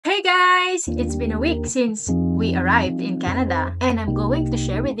Hi guys! It's been a week since we arrived in Canada and I'm going to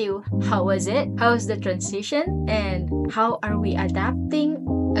share with you how was it, how's the transition, and how are we adapting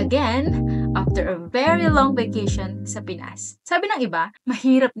again after a very long vacation sa Pinas. Sabi ng iba,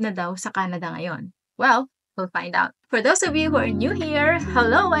 mahirap na daw sa Canada ngayon. Well, we'll find out. For those of you who are new here,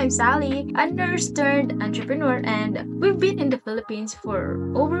 hello, I'm Salee, a nurse turned entrepreneur, and we've been in the Philippines for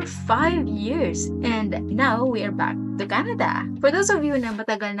over 5 years. And now we are back to Canada. For those of you na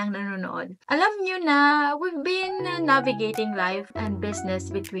matagal nang nanonood, alam nyo na we've been navigating life and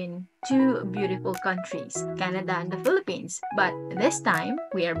business between two beautiful countries, Canada and the Philippines. But this time,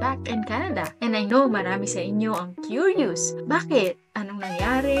 we are back in Canada. And I know marami sa inyo ang curious. Bakit? Anong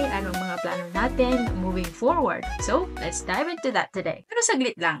nangyari? Anong mga plano natin moving forward? So, let's dive into that today. Pero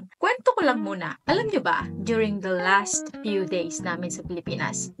saglit lang, kwento ko lang muna. Alam nyo ba, during the last few days namin sa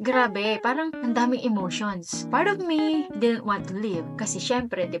Pilipinas, grabe, parang ang daming emotions. Part of me didn't want to leave. Kasi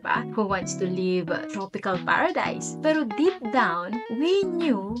syempre, di ba, who wants to live a tropical paradise? Pero deep down, we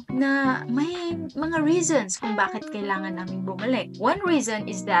knew na may mga reasons kung bakit kailangan namin bumalik. One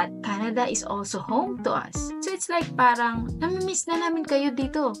reason is that Canada is also home to us. So it's like parang, namimiss na namin kayo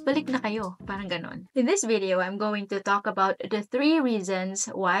dito. Balik na kayo. Parang ganon. In this video, I'm going to talk about the 3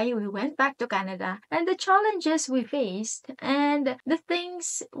 reasons why we went back to Canada and the challenges we faced and the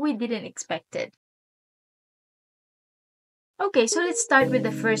things we didn't expect it. Okay, so let's start with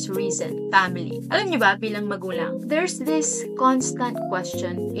the first reason, family. Alam niyo ba, bilang magulang, there's this constant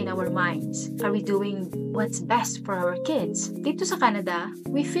question in our minds. Are we doing what's best for our kids? Dito sa Canada,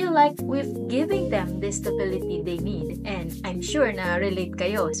 we feel like we've giving them the stability they need. And I'm sure na relate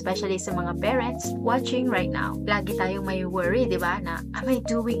kayo, especially sa mga parents watching right now. Lagi tayong may worry, di ba, na am I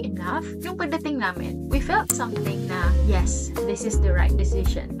doing enough? Yung pagdating namin, we felt something na, yes, this is the right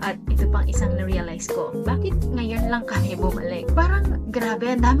decision. At ito pang isang na-realize ko, bakit ngayon lang kami bumalik? Parang grabe,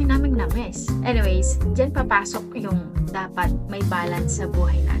 ang dami naming na-miss. Anyways, dyan papasok yung dapat may balance sa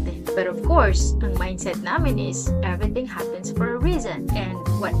buhay natin. But of course, ang mindset namin is everything happens for a reason. And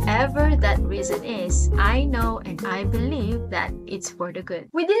whatever that reason is, I know and I believe that it's for the good.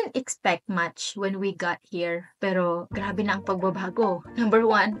 We didn't expect much when we got here, pero grabe na ang pagbabago. Number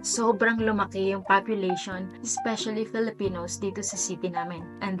 1, sobrang lumaki yung population, especially Filipinos dito sa city namin.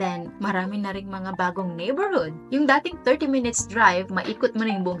 And then, marami na ring mga bagong neighborhood. Yung dating 30 minutes drive, maikot mo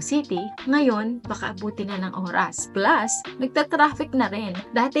na yung buong city, ngayon, baka abuti na ng oras. Plus, nagta-traffic na rin.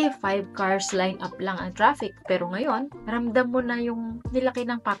 Dati, 5 cars line up lang ang traffic, pero ngayon, ramdam mo na yung nilaki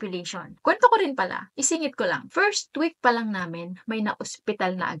ng population. Kwento ko rin pala, isingit ko lang. First week pa lang namin, may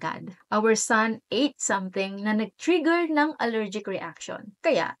na-hospital na agad. Our son ate something na nag-trigger ng allergic reaction.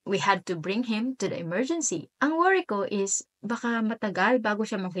 Kaya, we had to bring him to the emergency. Ang worry ko is, baka matagal bago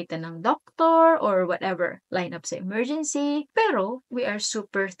siya makita ng doctor or whatever, line up sa emergency. Pero, we are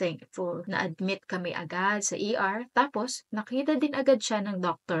super thankful na admit kami agad sa ER. Tapos, nakita din agad siya ng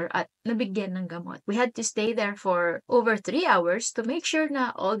doctor at nabigyan ng gamot. We had to stay there for over 3 hours to make sure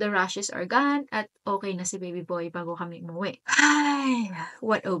na all the rashes are gone at okay na si baby boy bago kami umuwi. Ay,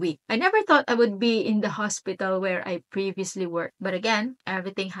 what a week. I never thought I would be in the hospital where I previously worked. But again,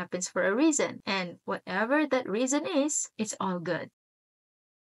 everything happens for a reason. And whatever that reason is, it's all good.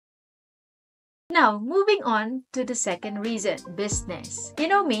 Now, moving on to the second reason, business. You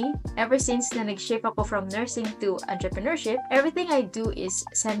know me, ever since na nag-shift ako from nursing to entrepreneurship, everything I do is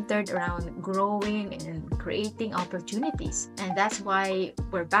centered around growing and creating opportunities. And that's why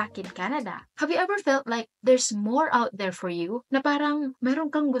we're back in Canada. Have you ever felt like there's more out there for you? Na parang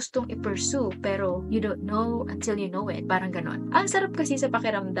meron kang gustong i-pursue pero you don't know until you know it. Parang ganon. Ang sarap kasi sa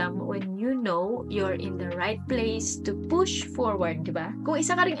pakiramdam when you know you're in the right place to push forward, di ba? Kung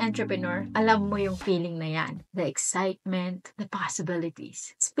isa ka ring entrepreneur, alam mo yung feeling na yan. The excitement, the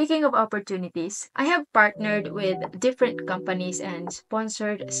possibilities. Speaking of opportunities, I have partnered with different companies and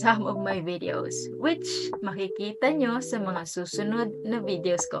sponsored some of my videos, which makikita nyo sa mga susunod na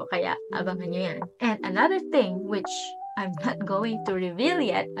videos ko. Kaya abangan nyo yan. And another thing which I'm not going to reveal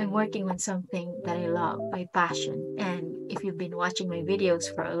yet, I'm working on something that I love, my passion. And if you've been watching my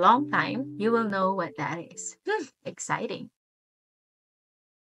videos for a long time, you will know what that is. Exciting.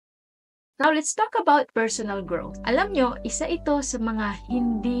 Now, let's talk about personal growth. Alam nyo, isa ito sa mga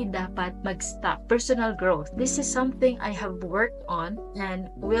hindi dapat mag-stop. Personal growth. This is something I have worked on and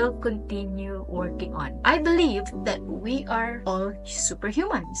will continue working on. I believe that we are all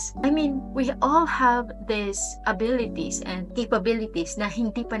superhumans. I mean, we all have these abilities and capabilities na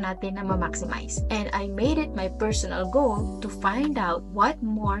hindi pa natin na ma-maximize. And I made it my personal goal to find out what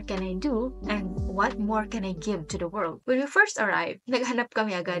more can I do and what more can I give to the world. When we first arrived, naghanap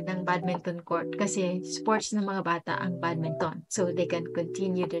kami agad ng badminton badminton court kasi sports ng mga bata ang badminton. So, they can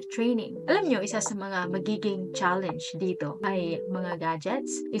continue their training. Alam nyo, isa sa mga magiging challenge dito ay mga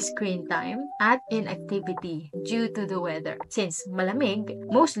gadgets, screen time, at inactivity due to the weather. Since malamig,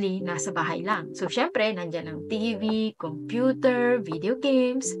 mostly nasa bahay lang. So, syempre, nandyan ang TV, computer, video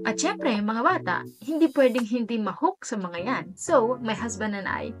games, at syempre, mga bata, hindi pwedeng hindi mahook sa mga yan. So, my husband and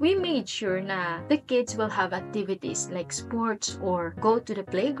I, we made sure na the kids will have activities like sports or go to the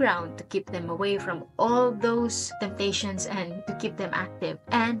playground to keep them away from all those temptations and to keep them active.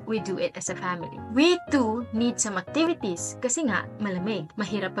 And we do it as a family. We too need some activities kasi nga malamig,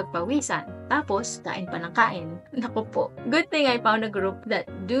 mahirap pagpawisan. Tapos, kain pa ng kain. Naku po. Good thing I found a group that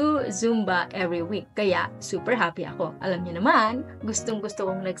do Zumba every week. Kaya, super happy ako. Alam niyo naman,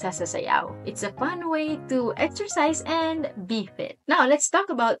 gustong-gusto kong nagsasasayaw. It's a fun way to exercise and be fit. Now, let's talk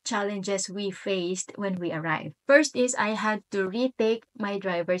about challenges we faced when we arrived. First is I had to retake my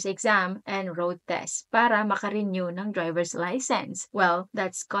driver's exam and road test para makarenew ng driver's license. Well,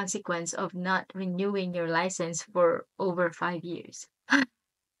 that's consequence of not renewing your license for over 5 years.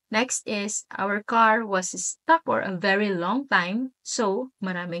 Next is, our car was stuck for a very long time, so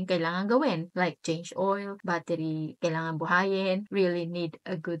maraming kailangan gawin, like change oil, battery kailangan buhayin, really need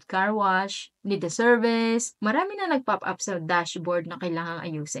a good car wash, need a service, marami na nag-pop up sa dashboard na kailangang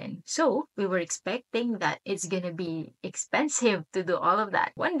ayusin. So, we were expecting that it's gonna be expensive to do all of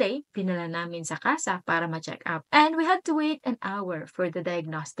that. One day, pinala namin sa casa para ma-check up, and we had to wait an hour for the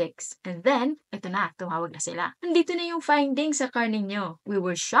diagnostics. And then, ito na, tumawag na sila. Nandito na yung findings sa car ninyo. We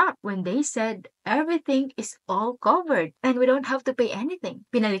were shocked when they said everything is all covered and we don't have to pay anything.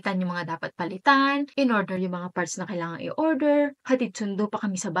 Pinalitan yung mga dapat palitan, in-order yung mga parts na kailangan i-order, hatid sundo pa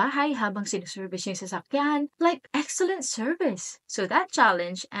kami sa bahay habang sinuservice yung sasakyan. Like, excellent service. So that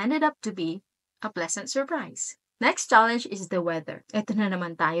challenge ended up to be a pleasant surprise. Next challenge is the weather. Ito na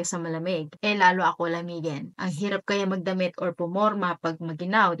naman tayo sa malamig. Lalo ako lamigin. Ang hirap kaya magdamit or pumorma pag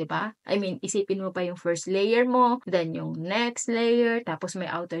maginaw, di ba? I mean, isipin mo pa yung first layer mo, then yung next layer, tapos may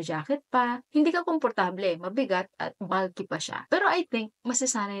outer jacket pa. Hindi ka komportable, mabigat at bulky pa siya. Pero I think,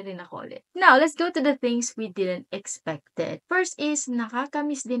 masasanay rin ako ulit. Now, let's go to the things we didn't expected. First is,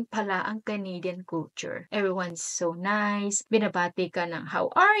 nakakamiss din pala ang Canadian culture. Everyone's so nice. Binabati ka ng,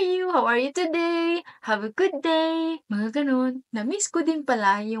 how are you? How are you today? Have a good day. Mga ganun. Na-miss ko din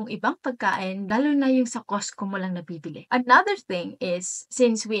pala yung ibang pagkain, lalo na yung sa Costco mo lang nabibili. Another thing is,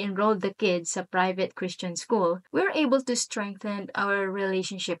 since we enrolled the kids sa private Christian school, we were able to strengthen our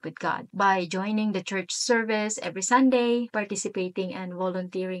relationship with God by joining the church service every Sunday, participating and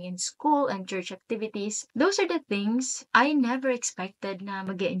volunteering in school and church activities. Those are the things I never expected na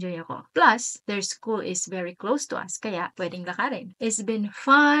mag-enjoy ako. Plus, their school is very close to us, kaya pwedeng lakarin. It's been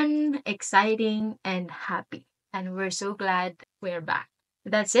fun, exciting, and happy. And we're so glad we're back.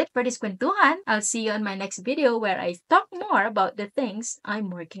 That's it for this kwentuhan. I'll see you on my next video where I talk more about the things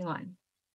I'm working on.